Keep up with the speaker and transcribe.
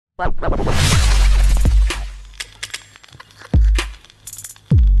I've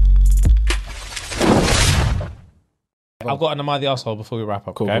got an Am I the Arsehole before we wrap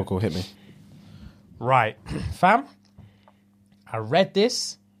up. Cool, cool. Hit me. Right. Fam, I read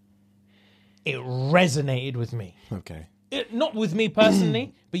this. It resonated with me. Okay. Not with me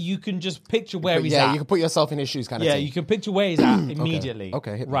personally, but you can just picture where he's at. Yeah, you can put yourself in his shoes kind of thing. Yeah, you can picture where he's at immediately.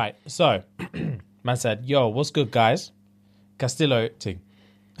 Okay, hit me. Right. So, man said, yo, what's good, guys? Castillo ting.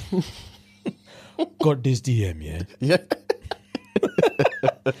 Got this DM, yeah? Yeah.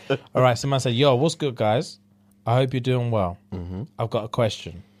 All right, so man said, yo, what's good, guys? I hope you're doing well. I've got a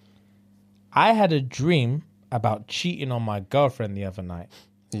question. I had a dream about cheating on my girlfriend the other night.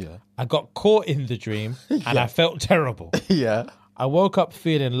 Yeah. I got caught in the dream and I felt terrible. Yeah. I woke up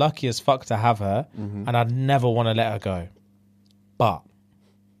feeling lucky as fuck to have her and I'd never want to let her go. But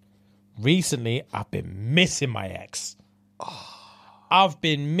recently, I've been missing my ex. I've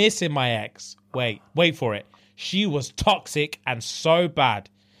been missing my ex. Wait for it. She was toxic and so bad.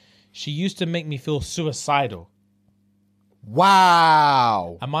 She used to make me feel suicidal.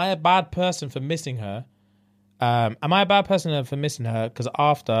 Wow. Am I a bad person for missing her? Because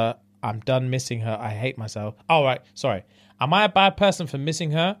after I'm done missing her, I hate myself. Oh, right. Sorry. Am I a bad person for missing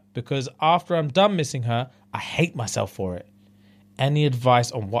her? Because after I'm done missing her, I hate myself for it. Any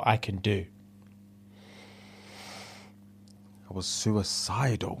advice on what I can do? I was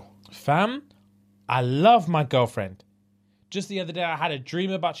suicidal. Fam, I love my girlfriend. Just the other day, I had a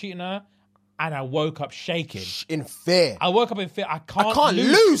dream about cheating her, and I woke up shaking. In fear. I woke up in fear. I can't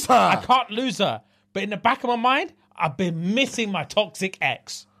lose her. I can't lose her. But in the back of my mind, I've been missing my toxic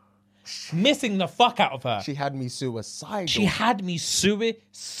ex. Missing the fuck out of her. She had me suicidal. She had me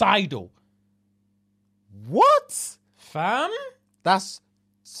suicidal. What? Fam? That's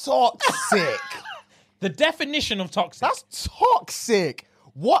toxic. The definition of toxic. That's toxic.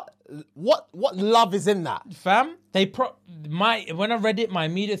 What love is in that? Fam, when I read it, my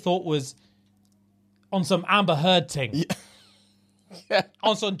immediate thought was on some Amber Heard thing. Yeah.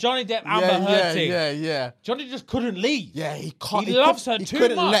 On some Johnny Depp Amber Heard thing. Yeah. Johnny just couldn't leave. Yeah, he can't. He loves her too He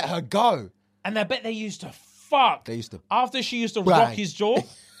couldn't much. let her go. And I bet they used to fuck. They used to After she used to bang. rock his jaw,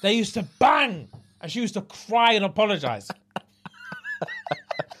 they used to bang. And she used to cry and apologize.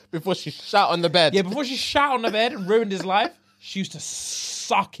 Before she shot on the bed. Yeah, before she shot on the bed and ruined his life, she used to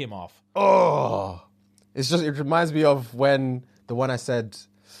suck him off. Oh. It reminds me of when the one I said,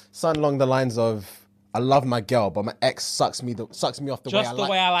 something along the lines of, I love my girl, but my ex sucks me off the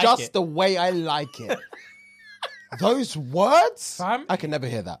way I like it. Just the way I like it. Those words? Fam? I can never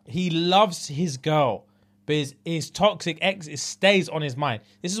hear that. He loves his girl, but his toxic ex stays on his mind.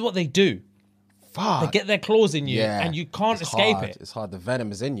 This is what they do. Fuck. They get their claws in you, and you can't escape hard. it. It's hard. The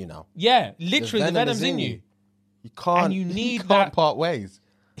venom is in you now. Yeah, literally, the venom's in you. You can't. And you need you can't that- part ways.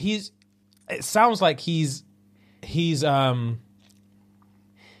 It sounds like he's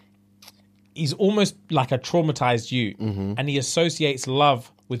almost like a traumatized you, and he associates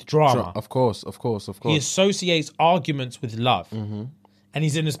love with drama. Of course. He associates arguments with love, and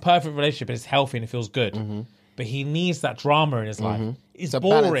he's in this perfect relationship and it's healthy and it feels good. But he needs that drama in his life. It's To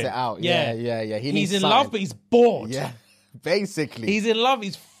boring. balance it out. Yeah. He He's needs in something. love, but he's bored. Yeah, basically. He's in love.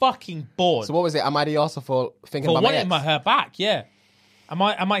 He's fucking bored. So what was it? Am I the arsehole for thinking For about my wanting ex? her back, yeah.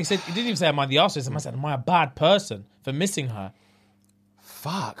 He said, he didn't even say, am I the arsehole? He said, am I a bad person for missing her?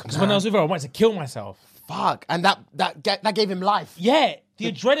 Fuck, Because when I was with her, I wanted to kill myself. Fuck. And that gave him life. Yeah,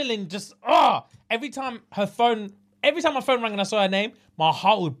 the adrenaline just, every time my phone rang and I saw her name, my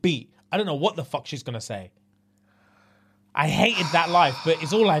heart would beat. I don't know what the fuck she's going to say. I hated that life, but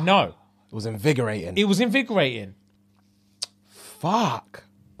it's all I know. It was invigorating. It was invigorating. Fuck.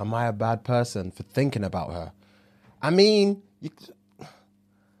 Am I a bad person for thinking about her? I mean,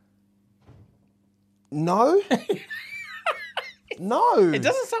 no. No. It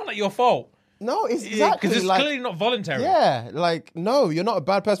doesn't sound like your fault. No, it's exactly Because it's like, clearly not voluntary. yeah, like, no, you're not a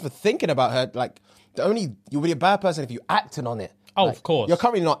bad person for thinking about her. Like, you'll be a bad person if you acting on it. Oh, Like, of course. You're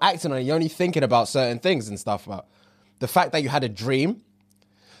currently not acting on it. You're only thinking about certain things and stuff. About the fact that you had a dream,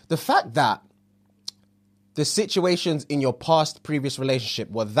 the fact that the situations in your past previous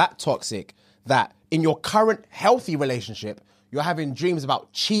relationship were that toxic that in your current healthy relationship, you're having dreams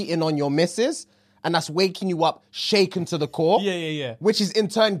about cheating on your missus, and that's waking you up shaken to the core. Yeah. Which is in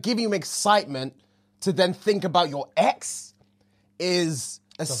turn giving you excitement to then think about your ex is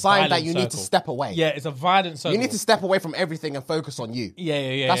a sign that violent you need to circle. step away. Yeah, it's a violent circle. You need to step away from everything and focus on you.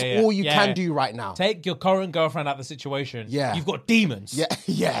 Yeah. That's all you can do right now. Take your current girlfriend out of the situation. Yeah. You've got demons.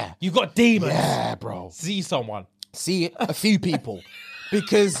 Yeah. You've got demons. Yeah, bro. See someone. See a few people.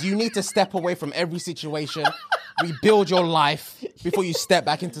 Because you need to step away from every situation rebuild your life before you step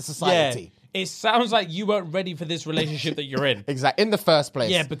back into Yeah. society. It sounds like you weren't ready for this relationship that you're in. Exactly. In the first place.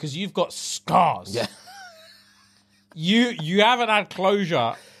 Yeah, because you've got scars. Yeah. You haven't had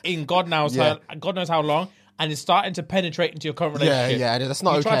closure in God knows Yeah. how long, and it's starting to penetrate into your current Yeah, relationship. yeah, that's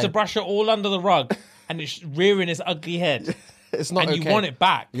not You okay. tried to brush it all under the rug, and it's rearing its ugly head, It's not and okay. you want it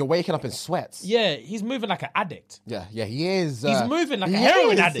back. You're waking up in sweats. Yeah, he's moving like an addict. Yeah, he is. He's moving like a he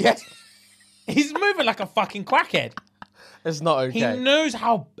heroin is, addict. yeah. He's moving like a fucking crackhead. It's not okay. He knows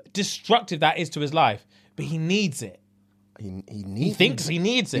how destructive that is to his life, but he needs it. He Thinks he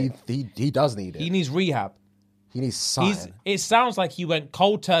needs it. He does need it. He needs rehab. He needs something. It sounds like he went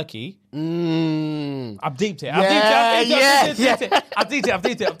cold turkey. I've deeped it. I've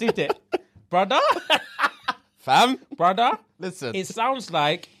deeped it. Brother, Fam, brother, listen. it sounds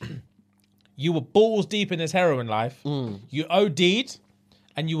like you were balls deep in this heroin life. You OD'd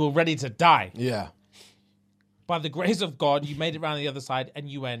and you were ready to die. Yeah. By the grace of God, you made it around the other side and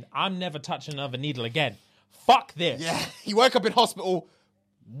you went, I'm never touching another needle again. Fuck this. Yeah. He woke up in hospital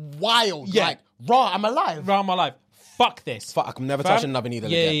wild. Yeah. Like, raw, I'm alive. Around my life. Fuck this. Fuck, I'm never Fam? touching another needle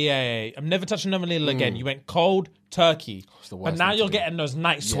yeah, again. Yeah. I'm never touching another needle again. You went cold turkey. the But worst now thing you're to do. getting those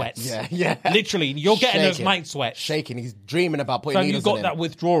night sweats. Yeah. Literally, you're getting those Shaking. night sweats. Shaking. He's dreaming about putting Fam, you needles got in that him.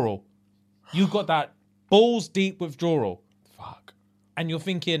 withdrawal. You got that balls deep withdrawal. Fuck. And you're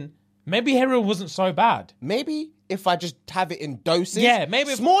thinking, maybe heroin wasn't so bad. Maybe if I just have it in doses. Yeah,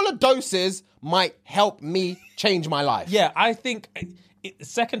 maybe if- smaller doses might help me change my life. Yeah, I think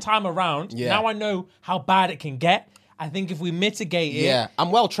second time around, Yeah. now I know how bad it can get. I think if we mitigate it, Yeah.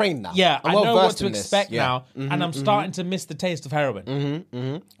 I'm well trained now. yeah, I'm I well know what versed to in this. expect Yeah. now, and I'm starting to miss the taste of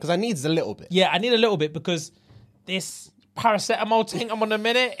heroin. Because I needs a little bit. Yeah, I need a little bit because this paracetamol thing I'm on a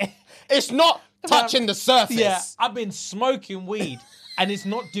minute. It's not touching the surface. Yeah, I've been smoking weed and it's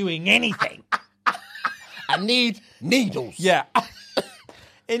not doing anything. I need needles. Yeah.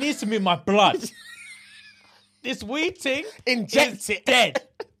 It needs to be in my blood. This weed thing Inject is it. dead.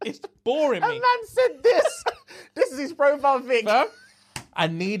 It's boring me. Man said this. This is his profile thing. Fam, I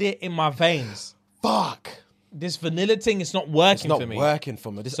need it in my veins. Fuck. This vanilla thing is not working It's not for me. working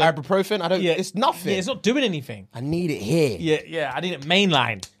for me. This ibuprofen, I don't. Yeah, It's nothing. Yeah, it's not doing anything. I need it here. Yeah. I need it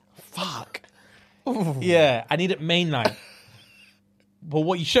mainline. Fuck. Yeah, I need it mainline. But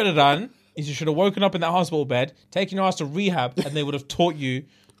what you should have done is you should have woken up in that hospital bed, taken your ass to rehab, and they would have taught you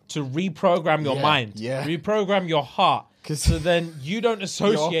to reprogram your mind, yeah. reprogram your heart, so then you don't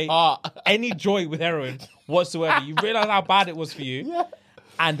associate heart. any joy with heroin whatsoever. You realize how bad it was for you,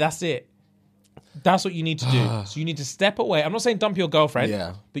 and that's it. That's what you need to do. So you need to step away. I'm not saying dump your girlfriend,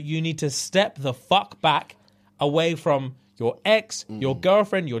 Yeah. but you need to step the fuck back away from your ex, your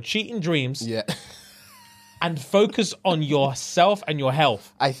girlfriend, your cheating dreams, Yeah. and focus on yourself and your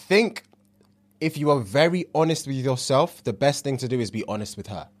health. I think if you are very honest with yourself, the best thing to do is be honest with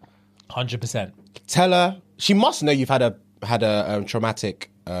her. 100%. Tell her she must know you've had a traumatic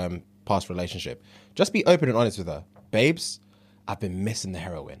past relationship. Just be open and honest with her, babes. I've been missing the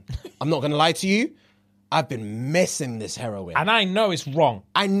heroin. I'm not gonna lie to you. I've been missing this heroin. And I know it's wrong.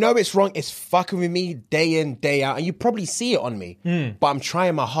 I know it's wrong. It's fucking with me day in, day out, and you probably see it on me. But I'm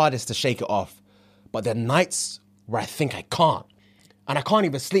trying my hardest to shake it off. But there are nights where I think I can't, and I can't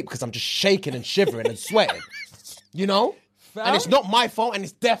even sleep because I'm just shaking and shivering and sweating. You know. And it's not my fault, and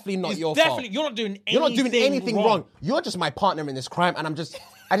it's definitely not your fault. You're not doing anything You're not doing anything wrong. You're just my partner in this crime, and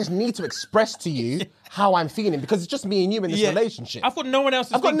I just need to express to you how I'm feeling because it's just me and you in this relationship. I've got no one else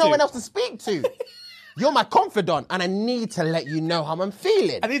to I've got speak no to. one else to speak to. You're my confidant, and I need to let you know how I'm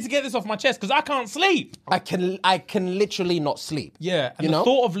feeling. I need to get this off my chest because I can't sleep. I can literally not sleep. Yeah, and You the know?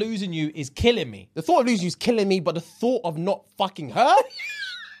 thought of losing you is killing me. The thought of losing you is killing me, but the thought of not fucking her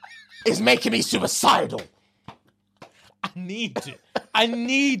is making me suicidal. I need it. I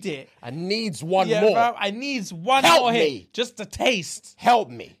need it. I needs one Yeah, more. bro, I need one Help more me. hit. Just a taste. Help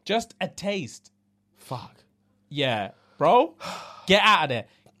me. Just a taste. Fuck. Yeah, bro, get out of there.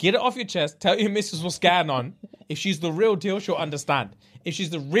 Get it off your chest. Tell your missus what's going on. If she's the real deal, she'll understand. If she's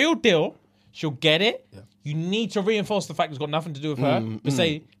the real deal, she'll get it. Yeah. You need to reinforce the fact it's got nothing to do with her. But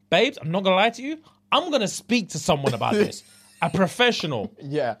say, babes, I'm not going to lie to you. I'm going to speak to someone about this. A professional.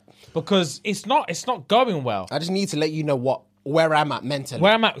 Yeah. Because it's not going well. I just need to let you know where I'm at mentally.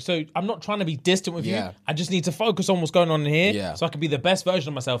 Where I'm at, so I'm not trying to be distant with Yeah. you. I just need to focus on what's going on in here, Yeah. so I can be the best version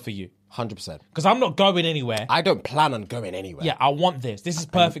of myself for you. 100%. Because I'm not going anywhere. I don't plan on going anywhere. Yeah, I want this. This is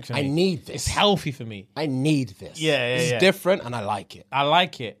perfect for me. I need this. It's healthy for me. I need this. Yeah, yeah, It's yeah. different, and I like it. I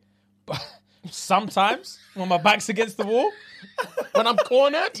like it. But sometimes when my back's against the wall, When I'm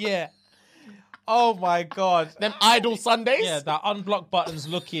cornered, yeah. Oh my God. them idle Sundays. Yeah, that unblock button's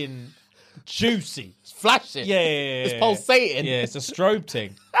looking juicy. It's flashing. Yeah. It's pulsating. Yeah, it's a strobe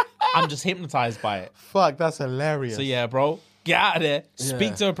thing. I'm just hypnotized by it. Fuck, that's hilarious. So yeah, bro, get out of there.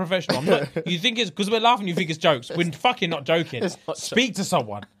 Speak to a professional. I'm not. You think it's because we're laughing? You think it's jokes? We're fucking not joking. Speak to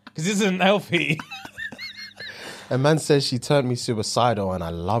someone because this isn't healthy. A man says she turned me suicidal and I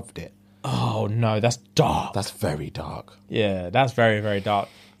loved it. Oh no, that's dark. That's very dark. Yeah, that's very, very dark.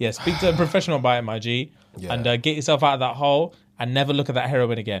 Yeah, speak to a professional about it, my G, and get yourself out of that hole and never look at that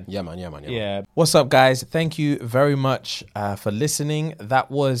heroin again. Yeah, man. Yeah. What's up, guys? Thank you very much for listening. That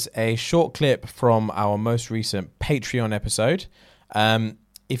was a short clip from our most recent Patreon episode.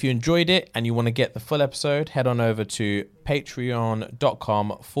 If you enjoyed it and you want to get the full episode, head on over to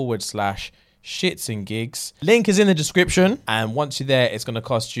patreon.com/shits and gigs. Link is in the description. And once you're there, it's going to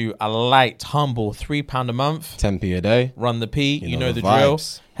cost you a light, humble £3 a month. 10p a day. Run the P. You know the drill.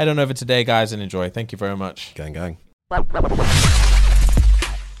 Head on over today, guys, and enjoy. Thank you very much. Gang.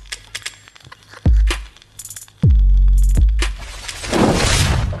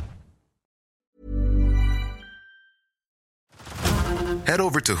 Head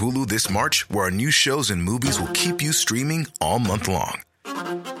over to Hulu this March, where our new shows and movies will keep you streaming all month long.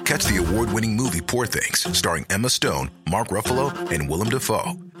 Catch the award-winning movie Poor Things, starring Emma Stone, Mark Ruffalo, and Willem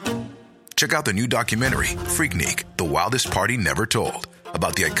Dafoe. Check out the new documentary, Freaknik, The Wildest Party Never Told,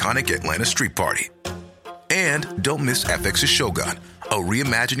 about the iconic Atlanta Street Party. And don't miss FX's Shogun, a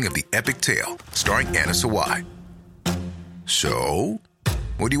reimagining of the epic tale, starring Anna Sawai. So,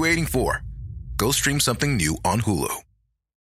 what are you waiting for? Go stream something new on Hulu.